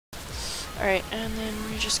Alright, and then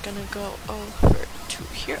we're just gonna go over to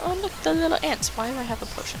here. Oh, look, the little ants. Why do I have a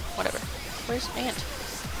potion? Whatever. Where's the ant?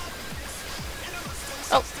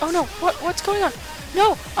 Oh no, what's going on?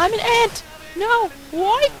 No, I'm an ant! No,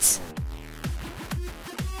 what?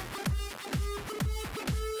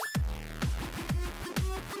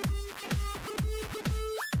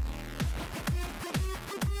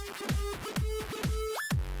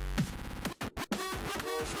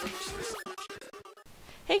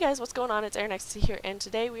 Hey guys, what's going on? It's ErinEcstasyGaming here, and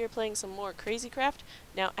today we are playing some more Crazy Craft.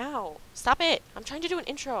 Now, ow! Stop it! I'm trying to do an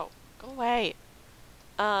intro! Go away!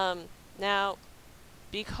 Now,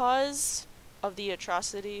 because of the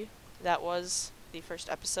atrocity that was the first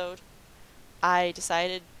episode, I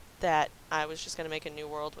decided that I was just gonna make a new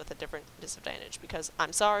world with a different disadvantage, because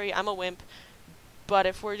I'm sorry, I'm a wimp, but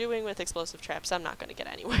if we're doing with explosive traps, I'm not gonna get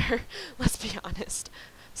anywhere. Let's be honest.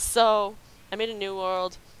 So, I made a new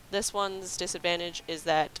world. This one's disadvantage is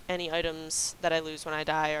that any items that I lose when I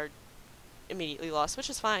die are immediately lost, which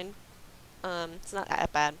is fine. It's not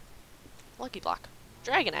that bad. Lucky block.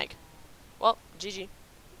 Dragon egg. Well, GG.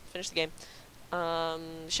 Finish the game.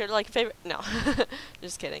 Share to like and favorite. No.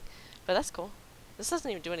 Just kidding. But that's cool. This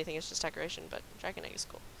doesn't even do anything, it's just decoration, but dragon egg is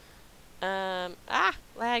cool.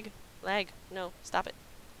 Lag. Lag. No, stop it.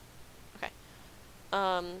 Okay.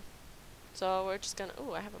 So we're just gonna,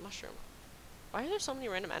 ooh, I have a mushroom. Why are there so many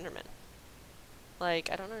random endermen? Like,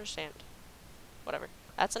 I don't understand. Whatever.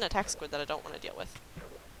 That's an attack squid that I don't want to deal with.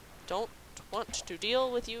 Don't want to deal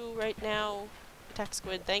with you right now, attack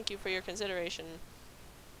squid. Thank you for your consideration.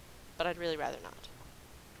 But I'd really rather not.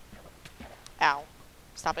 Ow.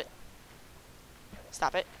 Stop it.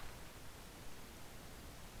 Stop it.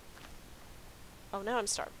 Oh, now I'm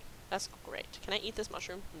starving. That's great. Can I eat this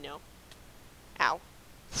mushroom? No. Ow.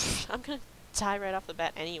 I'm gonna die right off the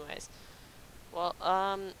bat anyways. Well,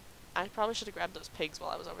 I probably should have grabbed those pigs while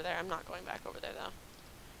I was over there. I'm not going back over there, though.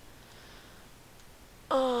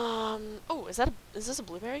 Oh, is this a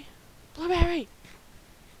blueberry? Blueberry!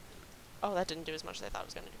 Oh, that didn't do as much as I thought it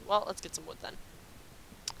was gonna do. Well, let's get some wood then.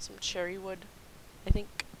 Some cherry wood, I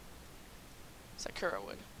think. Sakura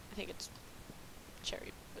wood. I think it's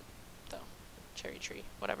cherry wood, though. Cherry tree,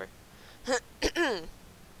 whatever. They're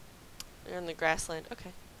in the grassland.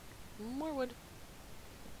 Okay. More wood.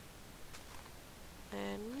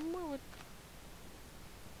 And more wood.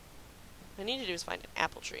 What I need to do is find an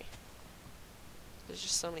apple tree. There's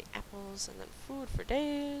just so many apples, and then food for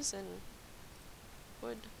days, and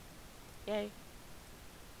wood. Yay.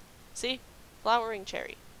 See? Flowering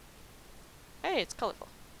cherry. Hey, it's colorful.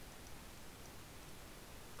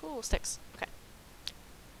 Cool sticks. Okay.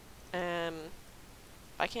 If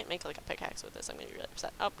I can't make like a pickaxe with this, I'm gonna be really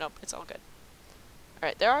upset. Oh, nope, it's all good.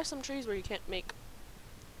 Alright, there are some trees where you can't make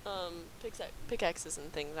pickaxes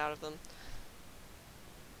and things out of them.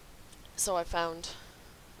 So I found,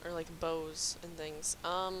 or like bows and things.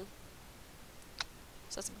 So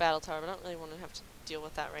that's a battle tower, but I don't really want to have to deal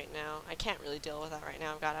with that right now. I can't really deal with that right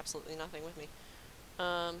now. I've got absolutely nothing with me.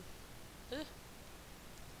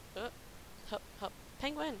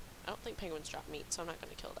 Penguin! I don't think penguins drop meat, so I'm not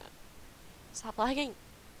gonna kill that. Stop lagging!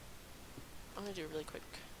 I'm gonna do a really quick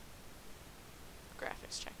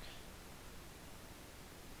graphics check.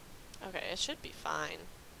 Okay, it should be fine.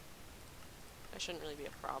 That shouldn't really be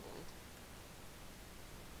a problem.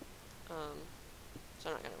 So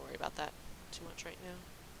I'm not gonna worry about that too much right now.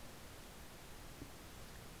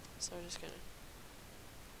 So we're just gonna...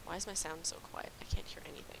 Why is my sound so quiet? I can't hear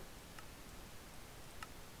anything.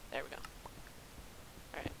 There we go.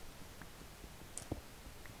 Alright.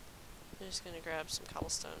 I'm just gonna grab some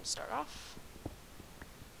cobblestone to start off.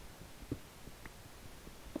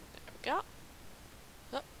 There we go.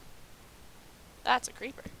 Oh. That's a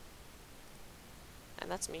creeper.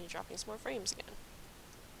 And that's me dropping some more frames again.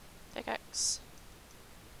 Pickaxe.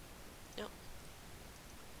 Yep.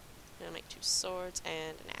 I'm gonna make 2 swords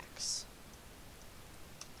and an axe.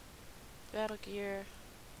 Battle gear.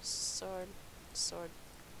 Sword. Sword.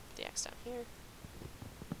 Put the axe down here.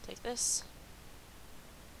 Take this.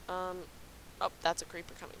 Oh, that's a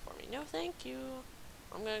creeper coming for me. No, thank you.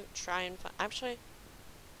 I'm gonna try and find... Actually,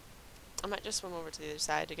 I might just swim over to the other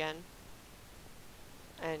side again.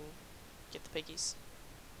 And get the piggies.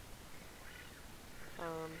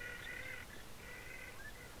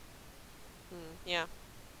 Yeah.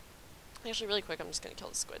 Actually, really quick, I'm just gonna kill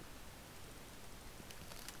the squid.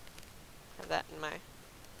 Have that in my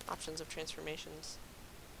options of transformations.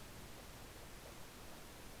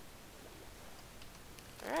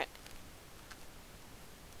 Alright.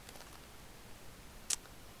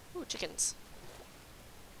 Ooh, chickens.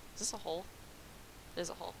 Is this a hole? It is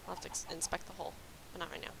a hole. I'll have to inspect the hole, but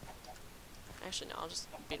not right now. Actually, no, I'll just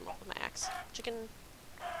beat him up with my axe. Chicken.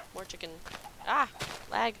 More chicken. Ah!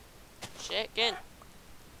 Lag. Chicken.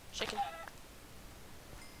 Chicken.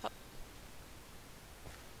 Up.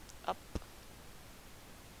 Up.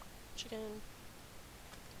 Chicken.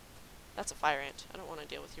 That's a fire ant. I don't want to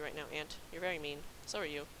deal with you right now, ant. You're very mean. So are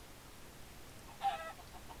you.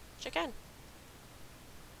 Chicken!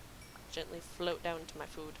 Gently float down to my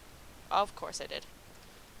food. Of course I did.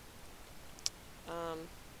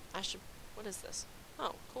 I should... What is this?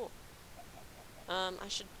 Oh, cool. I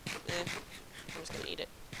should... I'm just gonna eat it.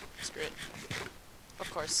 Screw it.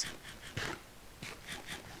 Of course.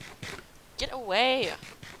 Get away!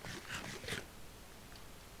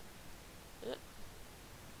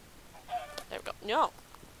 There we go. No!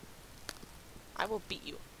 I will beat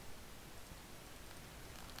you.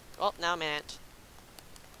 Well, now I'm an ant.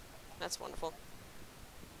 That's wonderful.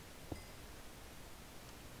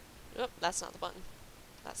 Oop, that's not the button.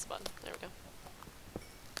 That's the button. There we go.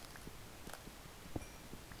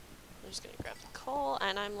 I'm just gonna grab the coal,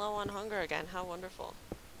 and I'm low on hunger again. How wonderful.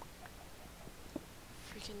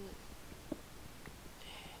 Freaking...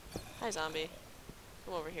 Hi, zombie.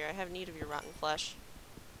 Come over here. I have need of your rotten flesh.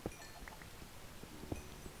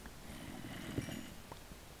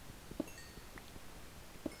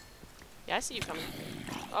 Yeah, I see you coming.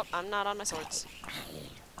 Oh, I'm not on my swords.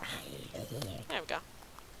 There we go.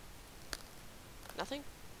 Nothing?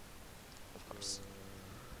 Of course.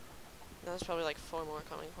 No, there's probably like 4 more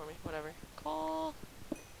coming for me. Whatever. Coal.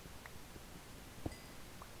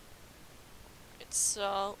 It's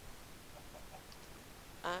so...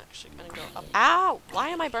 actually gonna go up. Ow! Why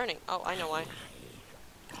am I burning? Oh, I know why.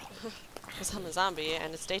 Because I'm a zombie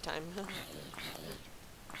and it's daytime.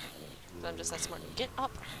 I'm just that smart. Get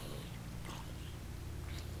up!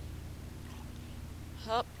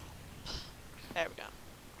 Up. There we go.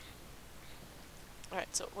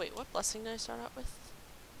 Alright, so wait, what blessing did I start out with?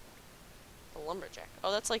 The lumberjack.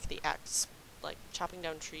 Oh, that's like the axe, like chopping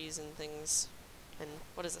down trees and things. And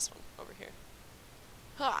what is this one over here?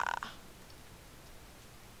 Ha!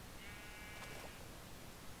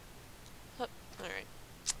 Hup. Alright.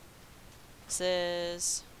 This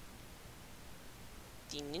is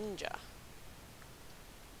the ninja.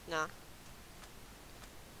 Nah.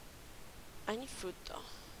 I need food though.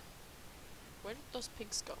 Where did those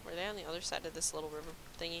pigs go? Were they on the other side of this little river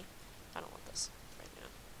thingy? I don't want this right now.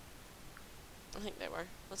 I think they were.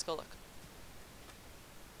 Let's go look.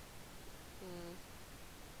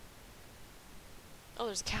 Oh,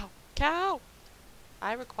 there's a cow. Cow!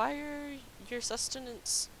 I require your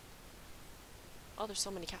sustenance. Oh, there's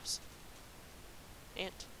so many cows.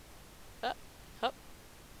 Ant. Up. Up.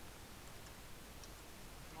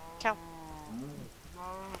 Cow.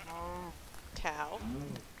 Cow.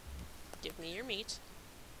 Give me your meat.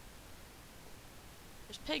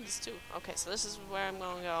 There's pigs too. Okay, so this is where I'm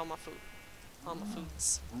gonna get all my food. All my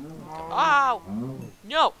foods. Ow!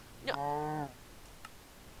 No! No!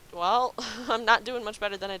 Well, I'm not doing much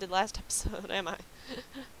better than I did last episode, am I?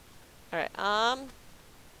 Alright,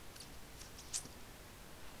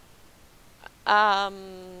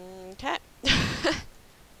 okay.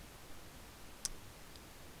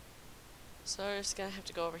 So we're just gonna have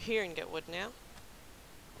to go over here and get wood now.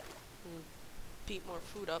 And beat more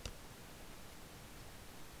food up.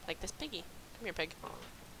 Like this piggy. Come here, pig.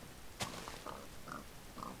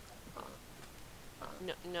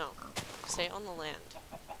 No, no. Stay on the land.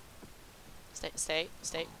 Stay.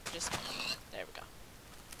 Just... There we go.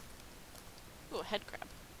 Ooh, a head crab.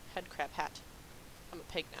 Head crab hat. I'm a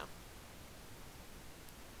pig now.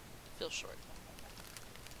 Feels short.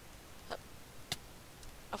 Hup.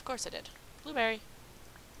 Of course I did. Blueberry.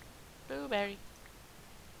 Blueberry.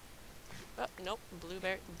 Oh, nope.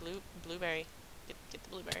 Blueberry. Get the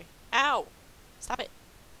blueberry. Ow! Stop it.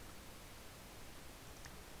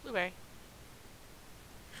 Blueberry.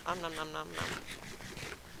 Nom nom nom nom nom.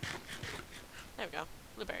 There we go.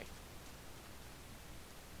 Blueberry.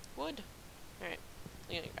 Wood. Alright.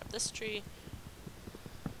 I'm gonna grab this tree.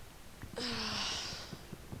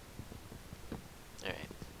 Alright.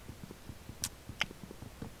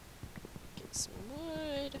 Get some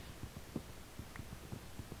wood.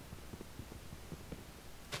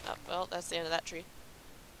 Oh, well, that's the end of that tree.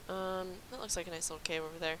 That looks like a nice little cave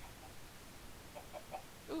over there.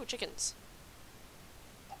 Ooh, chickens.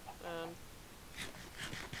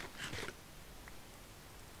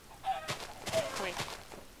 Come here.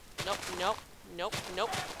 Nope, nope, nope,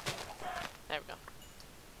 nope. There we go.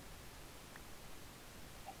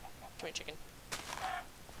 Come here, chicken.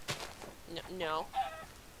 No, no.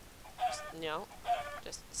 Just, no.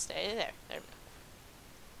 Just stay there. There we go.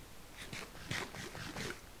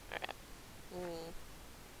 Alright.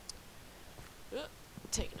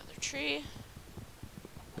 Take another tree.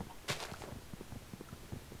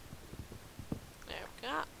 There we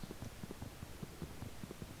go.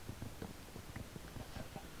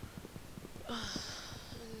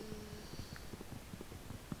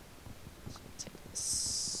 Take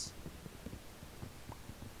this.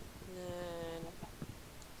 And then...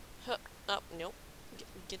 Huh. Oh, nope.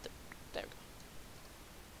 Get the... There we go.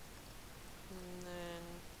 And then...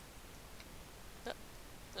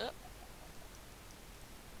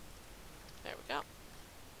 There we go.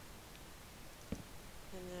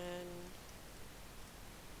 And then...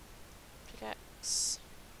 Pickaxe.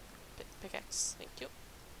 Pickaxe, thank you.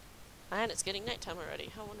 And it's getting nighttime already.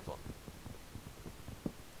 How wonderful.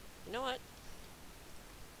 You know what?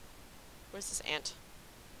 Where's this ant?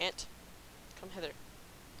 Ant, come hither.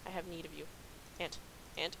 I have need of you. Ant.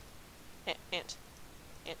 Ant. Ant.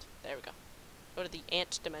 Ant. There we go. Go to the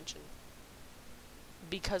ant dimension.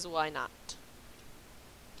 Because why not?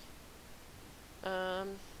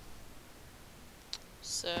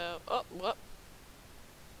 So... Oh, whoop.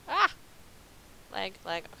 Ah! Lag,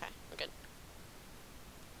 lag. Okay, we're good.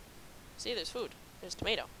 See, there's food. There's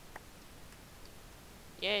tomato.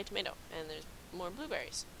 Yay, tomato. And there's more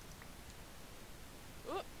blueberries.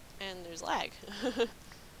 Ooh, and there's lag.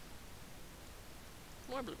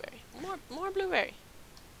 More blueberry. More blueberry.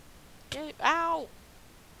 Yay. Ow!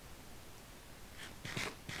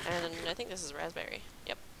 And I think this is raspberry.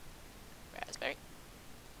 Yep. Raspberry.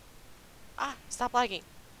 Ah! Stop lagging.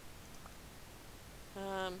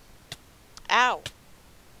 Ow! Ow!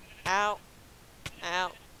 Ow!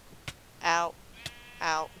 Ow!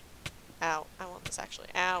 Ow! Ow! I want this actually.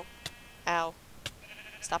 Ow! Ow!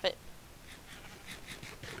 Stop it.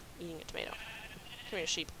 Eating a tomato. Come here,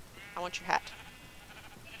 sheep. I want your hat.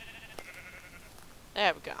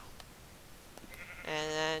 There we go.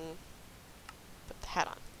 And then put the hat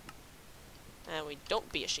on. And we don't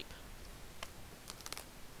be a sheep.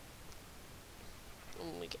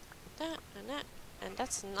 And we get that and that. And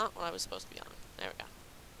that's not what I was supposed to be on. There we go.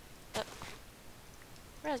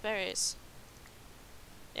 Raspberries.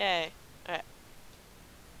 Yay. Alright.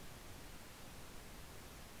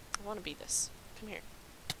 I want to be this. Come here.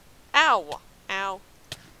 Ow! Ow.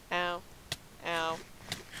 Ow. Ow.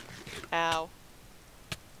 Ow.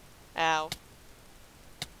 Ow.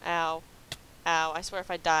 Ow. Ow. I swear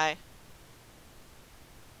if I die.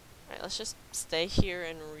 Alright, let's just stay here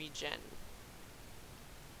and regen.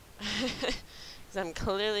 Because I'm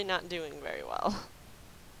clearly not doing very well.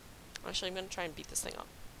 Actually, I'm going to try and beat this thing up.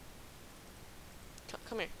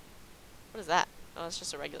 Come here. What is that? Oh, it's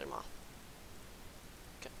just a regular moth.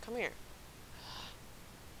 Come here.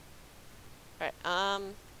 Alright,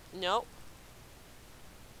 nope.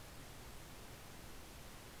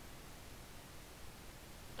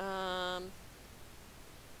 Where's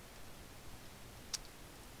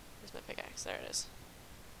my pickaxe? There it is.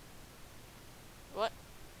 What?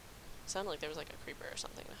 Sounded like there was like a creeper or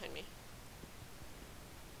something behind me.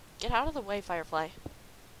 Get out of the way, Firefly.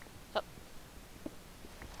 Up.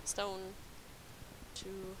 Stone.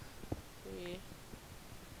 2, 3.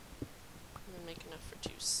 I'm gonna make enough for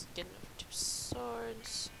get enough for 2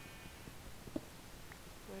 swords.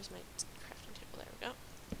 Where's my crafting table? There we go.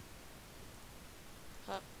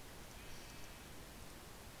 Up.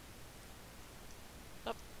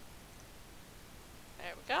 Up.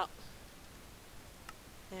 There we go.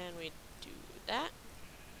 And we do that.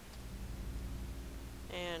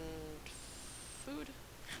 And food.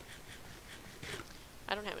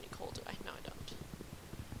 I don't have any coal, do I? No, I don't.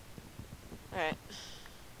 Alright.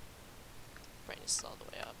 Brightness is all the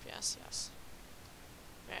way up. Yes, yes.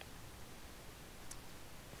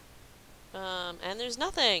 Alright. And there's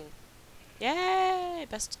nothing! Yay!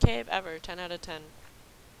 Best cave ever. 10 out of 10.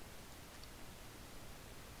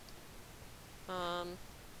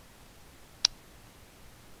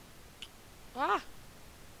 Ah!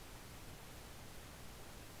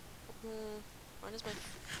 Why does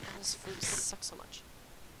food suck so much?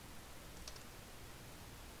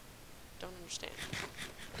 Don't understand.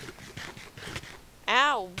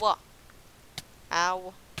 Ow!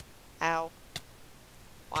 Ow. Ow.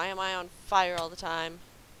 Why am I on fire all the time?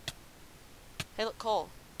 Hey, look, coal.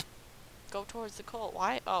 Go towards the coal.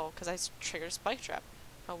 Why? Oh, because I triggered a spike trap.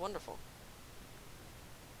 How wonderful.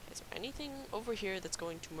 Is there anything over here that's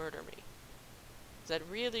going to murder me? Because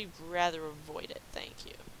I'd really rather avoid it. Thank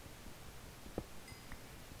you.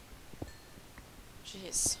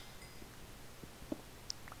 Jeez.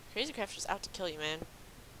 Crazy Crafter's out to kill you, man.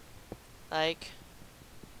 Like,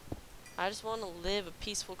 I just want to live a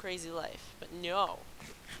peaceful, crazy life. But no.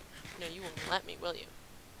 No, you won't let me, will you?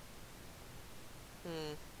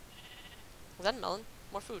 Is that a melon?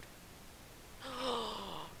 More food.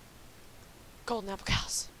 golden apple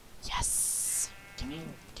cows. Yes. Gimme,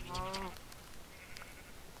 gimme, gimme, gimme.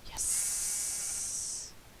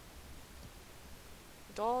 Yes.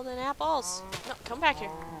 Golden apples. No, come back here.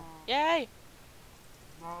 Yay.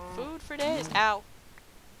 Food for days. Ow.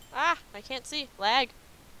 Ah, I can't see. Lag.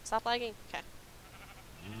 Stop lagging. Okay.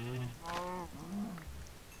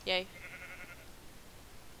 Yay.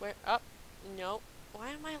 Where? Up. Nope.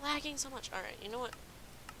 Why am I lagging so much? Alright, you know what?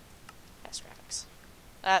 Best graphics.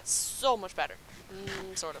 That's so much better.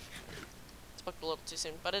 Sort of. Spoke a little too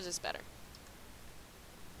soon, but it is better.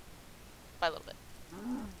 By a little bit.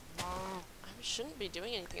 I shouldn't be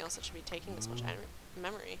doing anything else that should be taking this much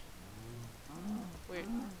memory. Weird.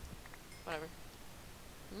 Whatever.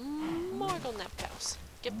 More golden apple cows.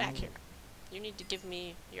 Get back here. You need to give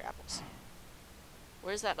me your apples.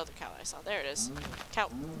 Where's that other cow I saw? There it is.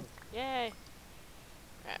 Cow. Yay.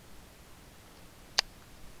 Alright.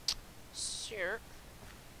 Sure.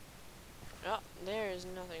 Oh, there is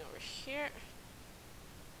nothing over here.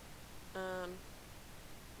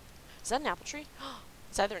 Is that an apple tree?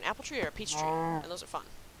 It's either an apple tree or a peach tree. And those are fun.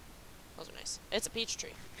 Those are nice. It's a peach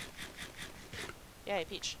tree. Yay,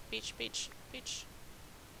 peach. Peach, peach, peach.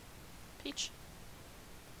 Peach.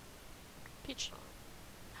 Peach.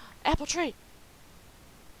 Apple tree!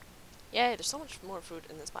 Yay, there's so much more food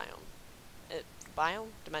in this biome. Biome?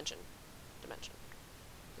 Dimension. Dimension.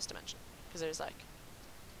 This dimension. Because there's like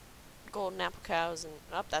golden apple cows and...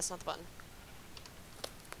 Oh, that's not the button.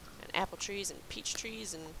 And apple trees and peach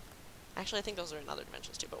trees and... Actually, I think those are in other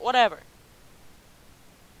dimensions too, but whatever.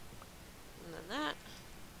 And then that.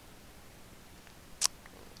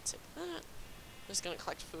 Take that. I'm just gonna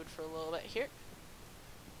collect food for a little bit here.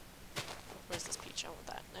 Where's this peach? I want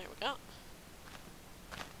that. There we go.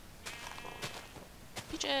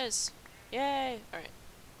 Peaches! Yay! Alright.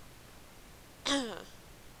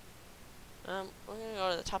 We're gonna go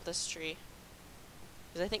to the top of this tree.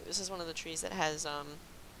 Because I think this is one of the trees that has,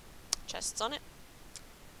 chests on it.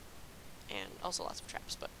 And also lots of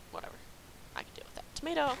traps, but whatever. I can deal with that.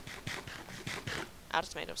 Tomato! Out of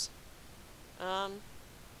tomatoes. I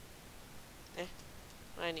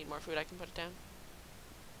need more food, I can put it down.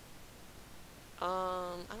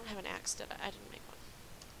 I don't have an axe, did I? I didn't make one.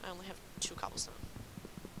 I only have 2 cobblestone.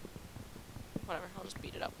 Whatever, I'll just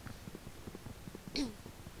beat it up. And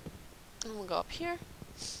we'll go up here.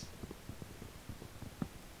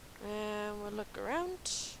 And we'll look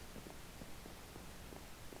around.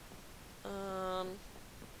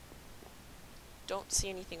 Don't see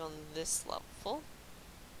anything on this level.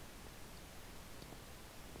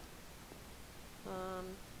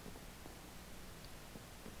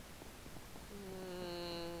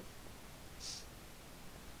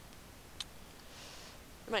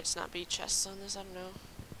 There might just not be chests on this, I don't know.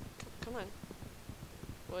 Come on.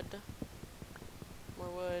 Wood. More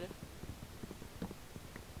wood.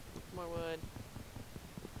 More wood.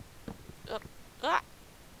 Oh. Ah!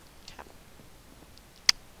 Okay.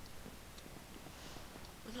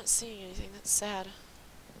 I'm not seeing anything, that's sad.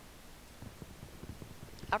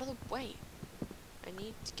 Out of the way! I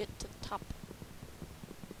need to get to the top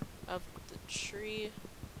of the tree.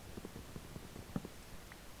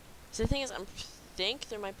 So the thing is, I think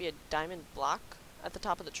there might be a diamond block at the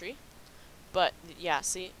top of the tree. But, yeah,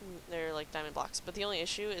 see? They're like diamond blocks. But the only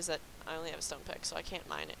issue is that I only have a stone pick, so I can't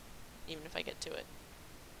mine it, even if I get to it.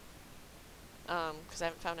 Because I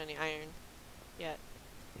haven't found any iron yet.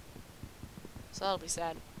 So that'll be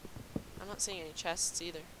sad. I'm not seeing any chests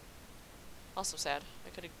either. Also sad. I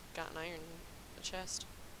could have gotten iron in a chest.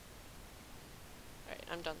 Alright,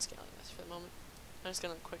 I'm done scaling this for the moment. I'm just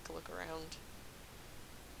gonna quick look around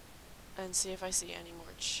and see if I see any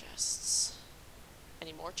more chests.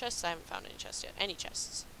 Any more chests? I haven't found any chests yet. Any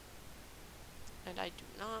chests. And I do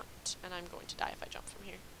not. And I'm going to die if I jump from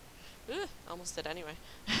here. Ugh, almost did anyway.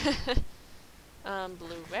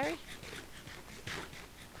 Blueberry.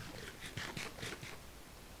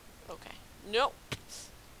 Okay. Nope.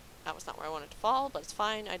 That was not where I wanted to fall, but it's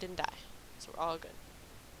fine. I didn't die. So we're all good.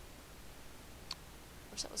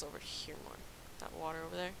 Wish that was over here more. That water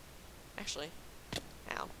over there. Actually.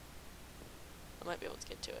 Ow. I might be able to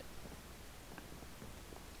get to it.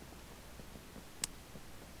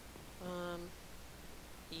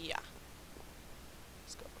 Yeah.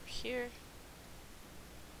 Let's go over here.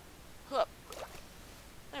 Hup.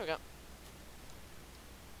 There we go.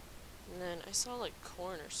 And then I saw like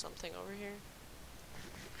corn or something over here.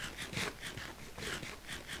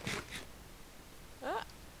 Ah.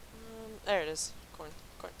 There it is. Corn.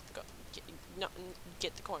 Corn. Go. Get, no,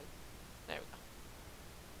 get the corn. There we go.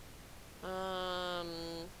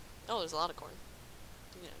 Oh, there's a lot of corn.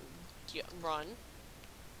 Yeah, run.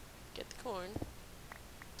 Get the corn.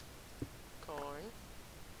 Corn.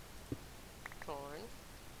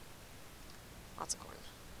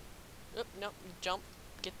 Nope, you jump,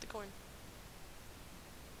 get the corn.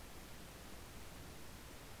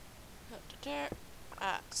 That's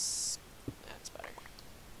better.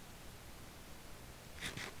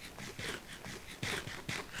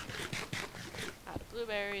 Out of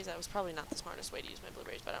blueberries. That was probably not the smartest way to use my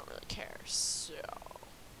blueberries, but I don't really care, so...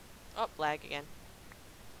 Oh, lag again.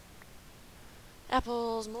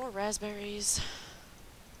 Apples, more raspberries.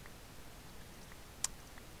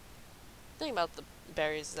 The thing about the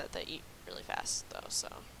berries is that they eat really fast, though, so...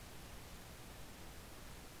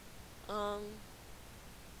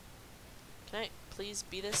 Can I please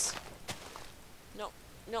be this? No.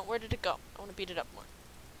 No, where did it go? I want to beat it up more.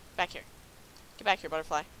 Back here. Get back here,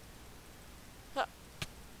 butterfly. Huh.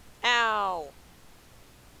 Ow!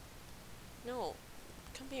 No.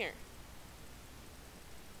 Come here.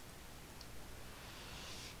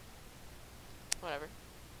 Whatever.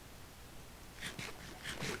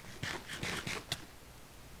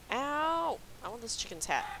 Ow! I want this chicken's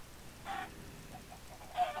hat.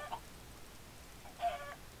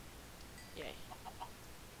 Yay.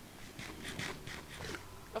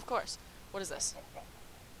 Of course. What is this?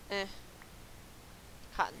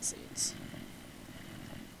 Cotton seeds.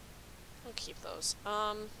 I'll keep those.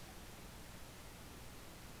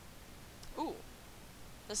 Ooh.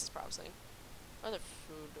 This is promising. What other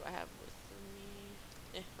food do I have with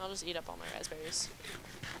me? I'll just eat up all my raspberries.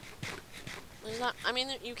 There's not, I mean,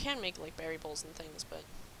 you can make, like, berry bowls and things, but...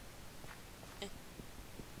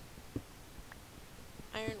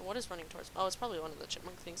 Iron, what is running towards? Oh, it's probably one of the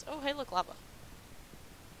chipmunk things. Oh, hey, look, lava.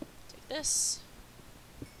 Take this.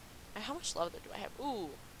 How much lava do I have? Ooh.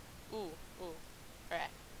 Ooh. Ooh.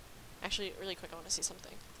 Alright. Actually, really quick, I want to see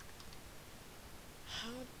something.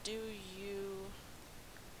 How do you...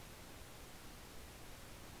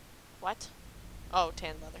 What? Oh,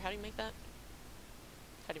 tan leather. How do you make that?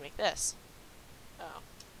 How do you make this? Oh.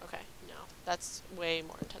 Okay. No. That's way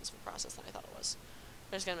more intensive a process than I thought it was.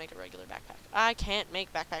 I'm just gonna make a regular backpack. I can't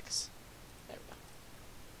make backpacks. There we go.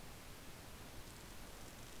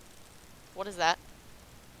 What is that?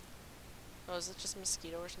 Oh, is it just a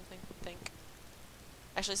mosquito or something? I think.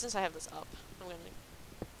 Actually, since I have this up, I'm gonna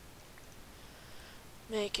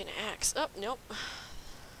make an axe. Oh, nope.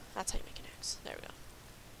 That's how you make an axe. There we go.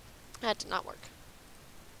 That did not work.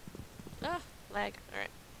 Ah, lag.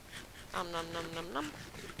 Alright. Nom nom nom nom.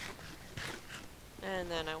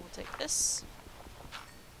 And then I will take this.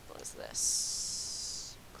 What is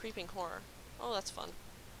this? Creeping horror. Oh, that's fun.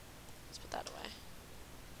 Let's put that away.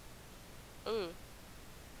 Ooh.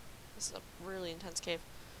 This is a really intense cave.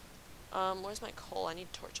 Where's my coal? I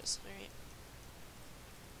need torches. Alright.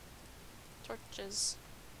 Torches.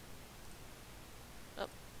 Oh.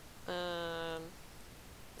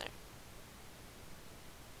 There.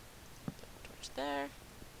 Put a torch there.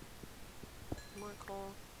 More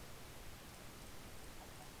coal.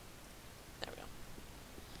 There we go.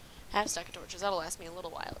 Half stack of torches. That'll last me a little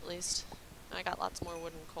while at least. I got lots more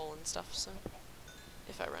wood and coal and stuff, so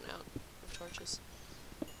if I run out of torches.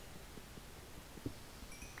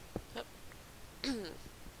 Yep.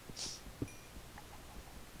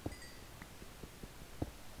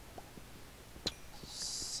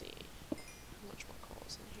 See. How much more coal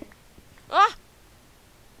is in here? Ah!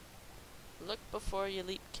 Look before you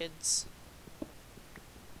leap, kids.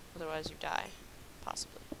 Otherwise you die.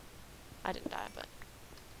 Possibly. I didn't die, but...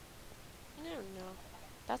 I don't know.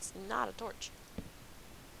 That's not a torch.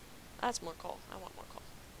 That's more coal. I want more coal.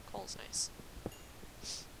 Coal's nice.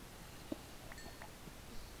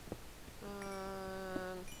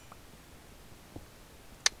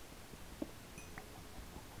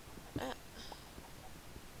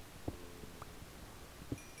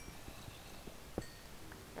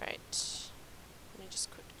 Right. Let me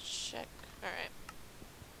just quick check. Alright.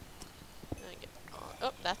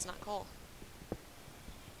 Oh, that's not coal.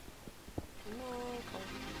 More coal.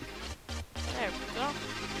 There we go.